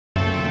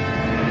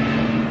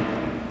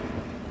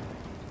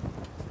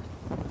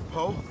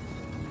Poe?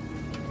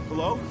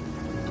 Hello?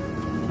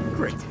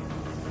 Great.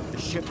 The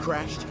ship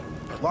crashed,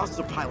 I lost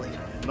the pilot,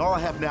 and all I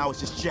have now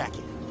is this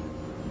jacket.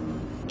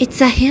 It's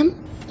a him?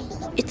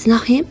 It's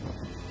not him?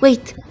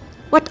 Wait,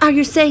 what are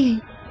you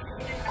saying?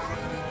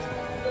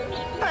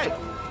 Hey!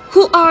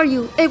 Who are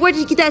you? And where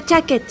did you get that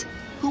jacket?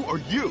 Who are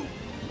you?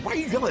 Why are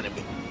you yelling at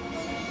me?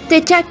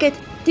 The jacket!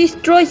 This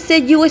droid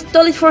said you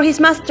stole it for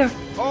his master.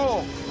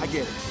 Oh, I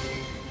get it.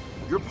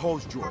 You're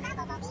Poe's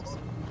droid.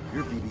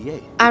 You're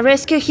Bb-8. I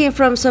rescued him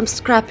from some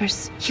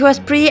scrappers. He was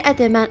pretty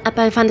adamant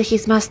about finding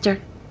his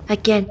master.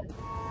 Again,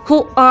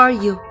 who are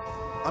you?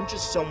 I'm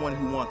just someone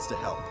who wants to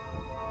help.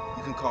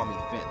 You can call me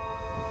Finn.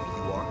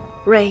 You are?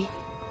 Ray.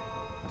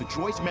 The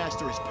droid's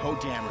master is Poe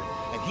Dameron,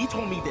 and he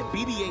told me that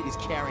Bb-8 is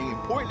carrying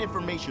important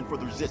information for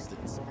the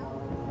Resistance.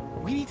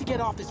 We need to get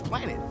off this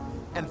planet,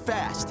 and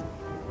fast.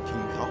 Can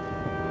you help?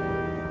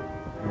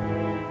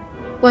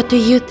 What do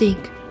you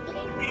think?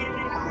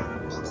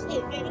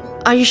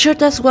 Are you sure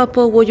that's what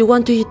Poe would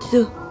want you to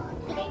do?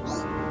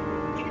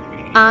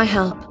 I'll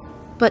help,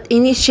 but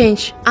in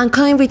exchange, I'm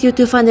coming with you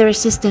to find the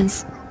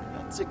Resistance.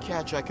 That's a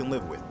catch I can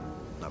live with.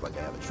 Not like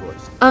I have a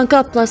choice.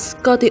 Uncle Plus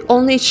got the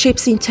only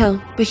ships in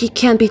town, but he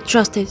can't be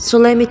trusted, so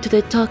let me do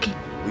the talking.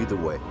 Lead the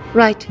way.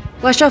 Right,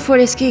 watch out for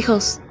the ski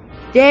holes.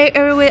 They're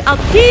everywhere out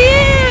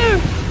here!